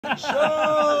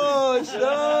Show!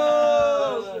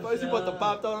 First you put the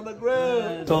pop down on the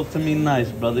grill. Talk to me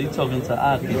nice, brother. You talking to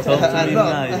Aki. Talk to me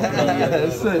nice,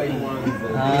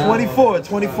 brother.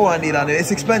 24 I need on it. It's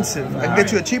expensive. I can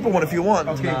get you a cheaper one if you want.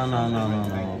 No.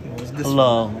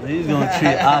 Hello. He's going to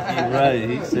treat Aki right.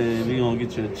 He said we're going to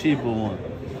get you a cheaper one.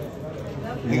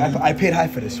 I paid high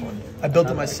for this one. I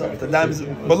built it myself. The diamonds,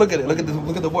 but look at it. Look at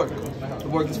the work. The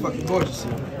work is fucking gorgeous.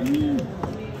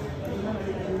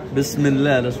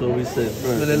 Bismillah, that's what we said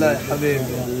first. Bismillah,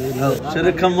 habibi. Should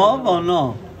it come off or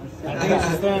no? I think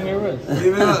it's still on your wrist.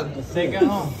 Leave it on. Take it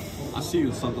home. I'll see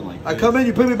you something like that. I come in,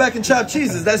 you put me back in chopped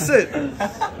cheeses. That's it.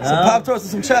 Some Pop-Tarts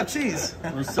and some chopped cheese. I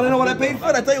don't know what I paid for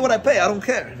it. I tell you what I pay. I don't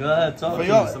care. Go ahead, talk to me.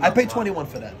 I paid 21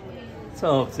 for that.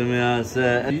 Talk to me, I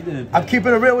said. I'm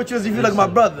keeping it real with you as if you like my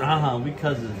brother. We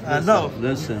cousins. Listen, I know.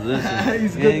 Listen.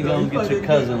 You ain't gonna get your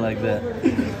cousin like that.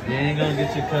 You ain't gonna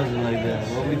get your cousin like that.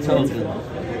 What we talking?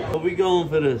 What we going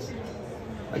for this?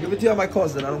 I give it to you on my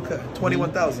cost then. I don't care.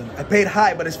 21,000. I paid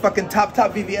high, but it's fucking top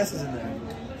VVS's in there.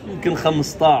 يمكن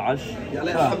 15.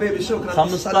 يلا حبيبي شكرا.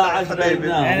 15 right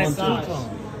now. And it's two-tone.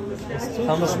 15.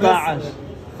 15 لا.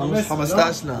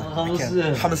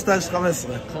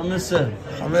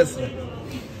 15.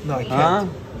 No, I can't.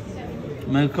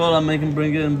 Make him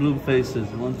bring it in blue faces.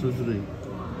 1, 2, 3.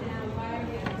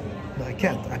 No, I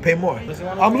can't. I pay more.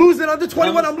 I'm losing under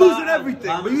 21. I'm losing everything.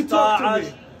 But you talk to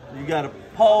me. You got to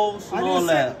post and all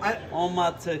that on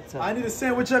my TikTok. I need a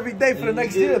sandwich every day for the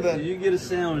next year then. You get a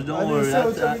sandwich, don't worry.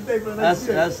 Every day for the next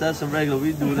year. That's a regular.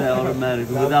 We do that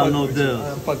automatically without no deal.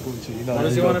 I'm fucking with you. You know, what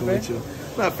does he want to pay?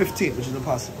 Not 15, which is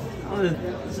impossible.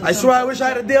 I swear I wish I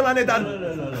had a deal on it.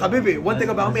 Habibi, one thing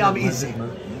about me, I'm easy.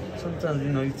 Sometimes,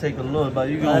 you take a loss, but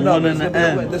you're going to win in the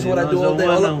end. That's what I do all day.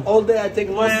 All day I take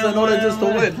losses in order just to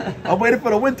win. I'm waiting for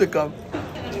the win to come.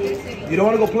 You don't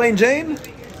want to go plain Jane?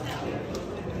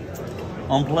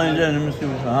 I'm plain Jane. Let me see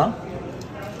which one,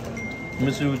 Let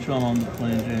me see which one on the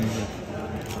plain Jane.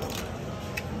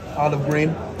 Olive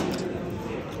green.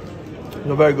 It's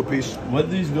a very good piece. What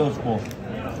these goes for?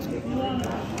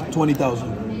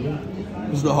 20,000.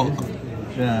 This is the Hulk.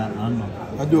 Yeah, I know.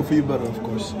 I'll do it for you better, of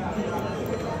course.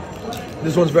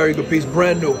 This one's very good piece,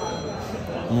 brand new.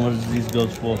 And what does these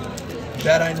goes for?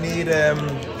 That I need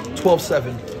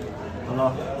 12.7.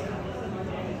 Hello.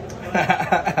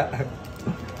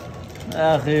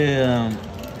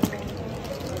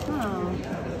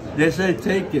 They say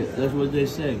take it. That's what they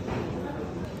say.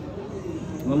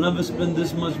 I'll never spend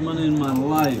this much money in my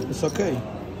life. It's okay.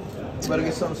 You better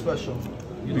get something special.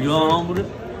 You going home with it?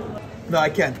 No, I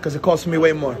can't, because it costs me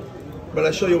way more. But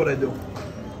I'll show you what I do.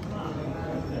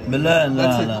 لا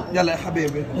يلا يا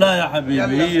حبيبي. لا يا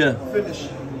حبيبي. Finish.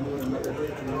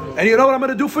 And you know what I'm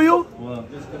gonna do for you? What?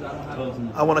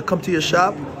 I want to come to your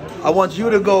shop. I want you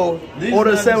to go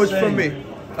order a sandwich from me.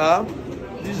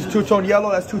 This is two-tone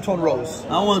yellow. That's two-tone rose.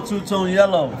 I want two-tone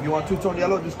yellow. You want two-tone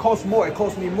yellow? This costs more. It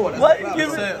costs me more. That's what you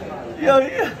give it? Yo.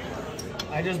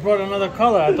 I just brought another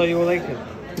color. I thought you would like it.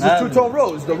 This is two-tone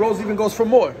rose. The rose even goes for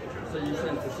more.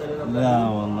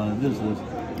 No, this is.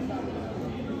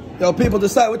 Yo, people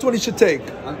decide which one you should take.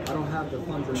 I don't have the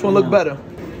funds. Which one look better?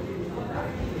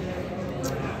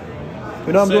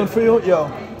 You know what I'm doing for you?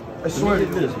 Yo, I swear to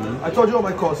you. This, man. I told you what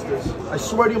my cost is. I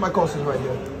swear to you my cost is right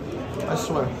here. I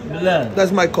swear.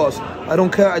 That's my cost. I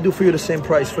don't care. I do for you the same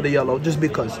price for the yellow. Just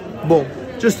because. Boom.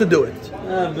 Just to do it.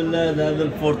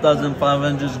 That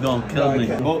 4,500 is going to kill me.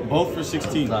 Both for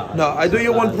 16. No, I do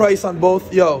you one price on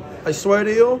both. Yo, I swear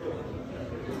to you.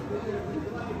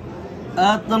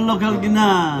 That's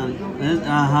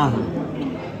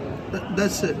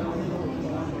it.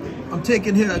 I'm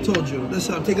taking here, I told you.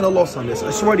 Listen, I'm taking a loss on this.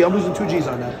 I swear to you, I'm losing 2 G's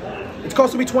on that. It's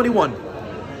costing me 21.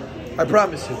 I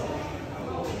promise you.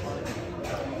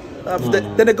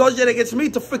 The negotiator gets me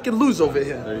to freaking lose over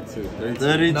here.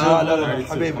 32.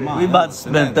 No, we about to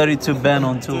spend 32 Ben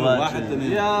on 2 watches.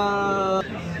 Yeah.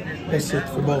 That's it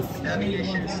for both.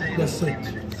 That's it.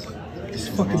 It's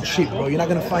fucking cheap, bro. You're not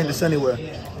gonna find this anywhere.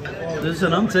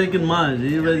 Listen, I'm taking mine.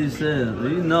 He already said.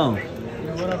 You know.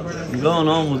 I'm going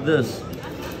on with this.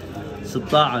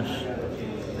 16.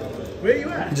 Where you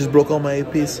at? You just broke all my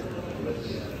APs.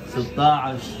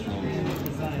 16.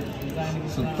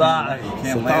 16.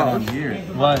 Can't lay on here.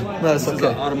 Why? No, it's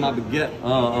okay. Out of my baguette.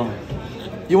 Oh.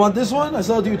 You want this one? I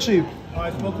sold you cheap.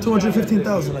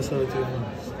 215,000. I sold it to you.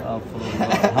 How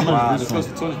much is this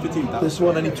one? 215,000. This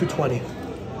one I need 220.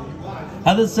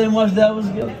 How the same watch that was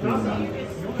good?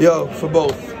 Yo, for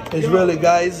both. It's really,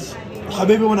 guys.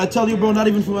 Habibi, when I tell you, bro, not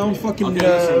even from my own fucking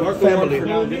family.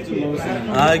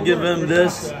 I give him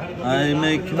this. I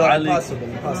make impossible.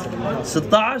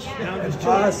 16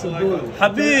 Impossible.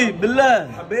 حبيب بالله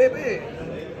Habibi.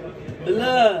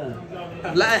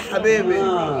 لا حبيبي.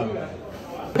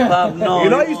 Pop, no. You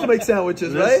know I used to make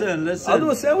sandwiches, right? Listen. I'll do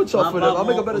a sandwich off for them. I'll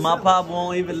make a better My sandwich. pop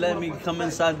won't even let me come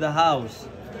inside the house.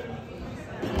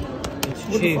 It's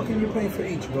What the cheap. fuck are you paying for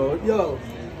each, bro? Yo,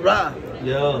 Ra.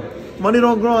 Yo. Money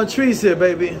don't grow on trees here,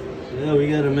 baby. Yeah, we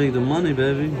gotta make the money,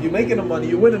 baby. You making the money.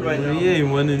 You're winning right now. You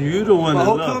ain't winning. You the winner. My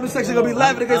whole Look. comment section gonna be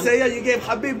laughing. They're gonna say, yeah, you gave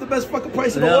Habib the best fucking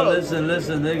price in the world.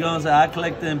 Listen. They're gonna say, I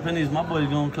collect them pennies. My boy's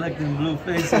gonna collect them blue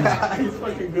faces. He's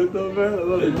fucking good though, man. I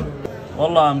love it.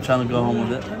 Wallah, I'm trying to go home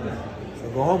with it. So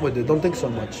go home with it. Don't think so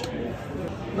much.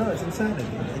 No, it's insanity.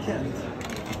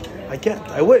 I can't.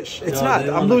 I wish. It's not.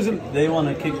 I'm losing. They want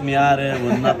to kick me out of here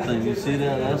with nothing. You see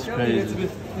that? That's crazy.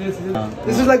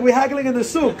 This is like we're haggling in the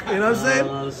souk. You know what I'm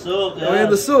saying? Souk, yeah. We're in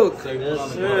the souk.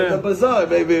 Yes, The sir. bazaar,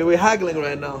 baby. We're haggling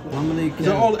right now. How many These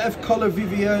are all F color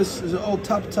VVS. These are all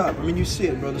top. I mean, you see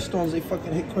it, bro. The stones, they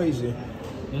fucking hit crazy.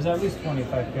 There's at least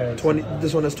 25 carats. 20.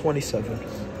 This one is 27.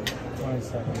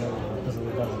 27. Because of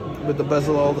the bezel. With the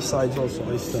bezel, all the sides also.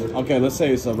 Okay, let's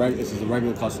say it's a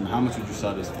regular customer. How much would you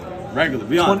sell this for? Regular,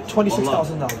 be honest.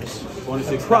 $26,000.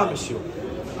 $26,000. I promise you.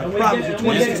 I promise you,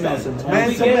 26,000.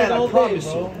 Man to man, I promise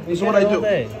you. This is what I do.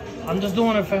 I'm just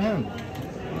doing it for him.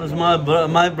 That's my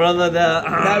brother that.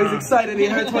 Now he's excited. He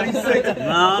heard 26.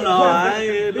 No, I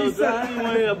ain't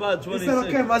worried about 26. He said,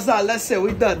 okay, Mazal, let's say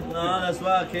we done. No, that's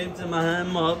why I came to my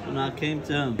hand up and I came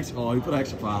to him. Oh, he put an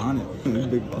extra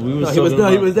 500. Big buck. We No,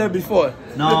 he was there before.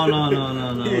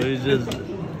 No. We just,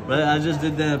 right? I just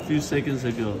did that a few seconds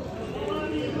ago.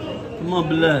 Come on,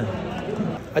 blood.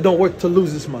 I don't work to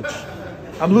lose this much.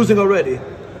 I'm losing already.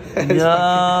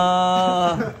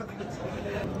 Yeah.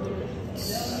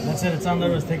 That's it. It's on the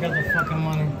wrist. Take out the fucking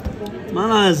money.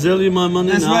 Man, I sell you my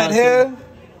money This now. right here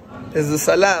is the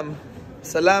salam.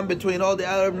 Salam between all the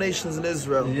Arab nations in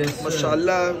Israel. Yes, sir.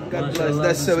 Mashallah, God bless. Mashallah,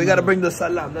 That's it. We gotta bring the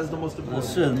salam. That's the most important.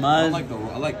 That's it. I My like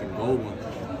the gold one.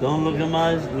 don't look at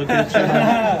mine. Look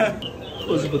at you.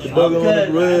 First you put the burger on the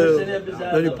grill.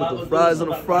 Then you put the fries on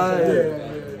the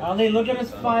fryer. Ali, look at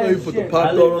his fire. Then you put the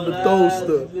popcorn on the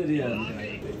toaster.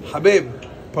 Habib,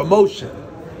 promotion.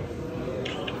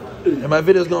 And my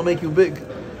video's gonna make you big.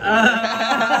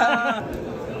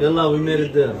 Yalla, we made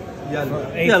it there.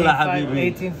 يلا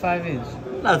حبيبي 18.5 inch.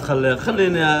 لا تخليها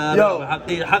خليني Yo,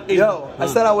 حقي Yo, I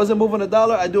said I wasn't moving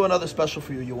 $1. I do another special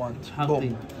for you. You want? Happy.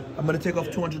 Boom. I'm gonna take off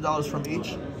 $200 from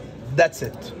each. That's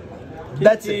it.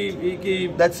 That's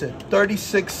it. That's it.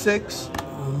 36.6.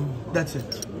 That's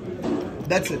it.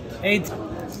 That's it. 8.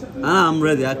 I'm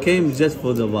ready. I came just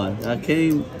for the vibe. I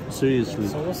came seriously.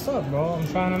 So what's up, bro? I'm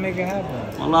trying to make it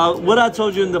happen. Well, what I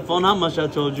told you in the phone, how much I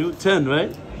told you? 10,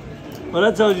 right? What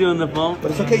I told you on the phone.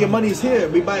 But it's okay. Your money's here.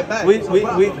 We buy it back.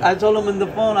 I told him in the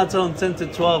phone. I told him 10 to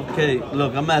 12K.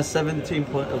 Look, I'm at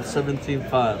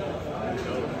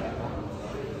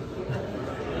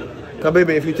 17.5.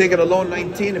 Baby, if you take it alone,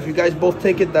 19. If you guys both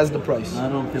take it, that's the price. I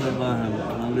don't care about him.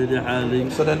 I'm really highly.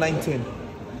 So then 19.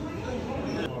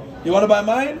 You want to buy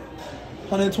mine?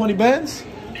 120 bands?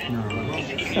 No.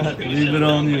 Leave it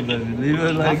on you, baby. Leave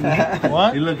it like that.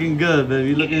 What? You're looking good, baby.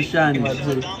 You're looking shiny.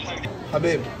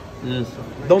 Habib, Yes.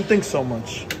 don't think so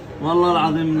much. والله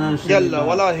العظيم ناشي. Yalla,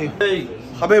 wallahi. Hey.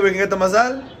 Habib, we can get the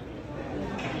mazal?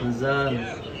 Mazal.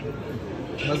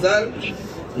 Mazal?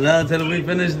 لا, till we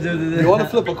finish the. You want to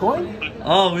flip a coin?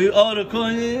 the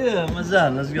coin, yeah.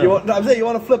 Mazal, let's go. No, I'm saying you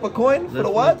want to flip a coin for the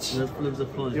watch? Let's flip the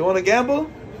coin. You want to gamble?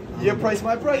 Your price,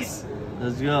 my price.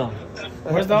 Let's go.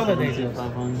 Where's the other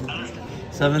datejust?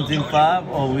 17.5,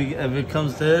 or if it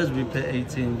comes to this, we pay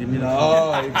 18. Give me the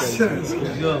phone. Let's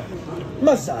go.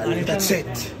 Mazal, that's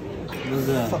it.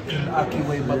 Mazal. Fucking Ocky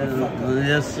Way, motherfucker.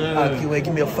 Yes, sir. Ocky Way,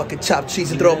 give me a fucking chopped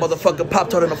cheese and throw a motherfucking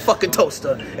Pop-Tart in a fucking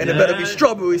toaster. And it better be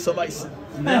strawberry, some ice.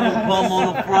 Never come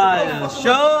on a fryer.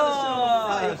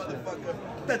 Sure.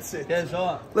 That's it. Yeah,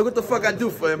 sure. Look what the fuck I do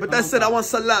for him. But that's it. I want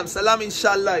salam. Salam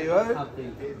inshallah, you heard?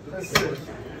 That's it.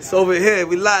 It's over here.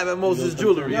 We live at Moses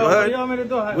Jewelry, you heard?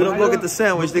 We don't go get the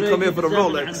sandwich. They come here for the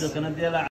Rolex.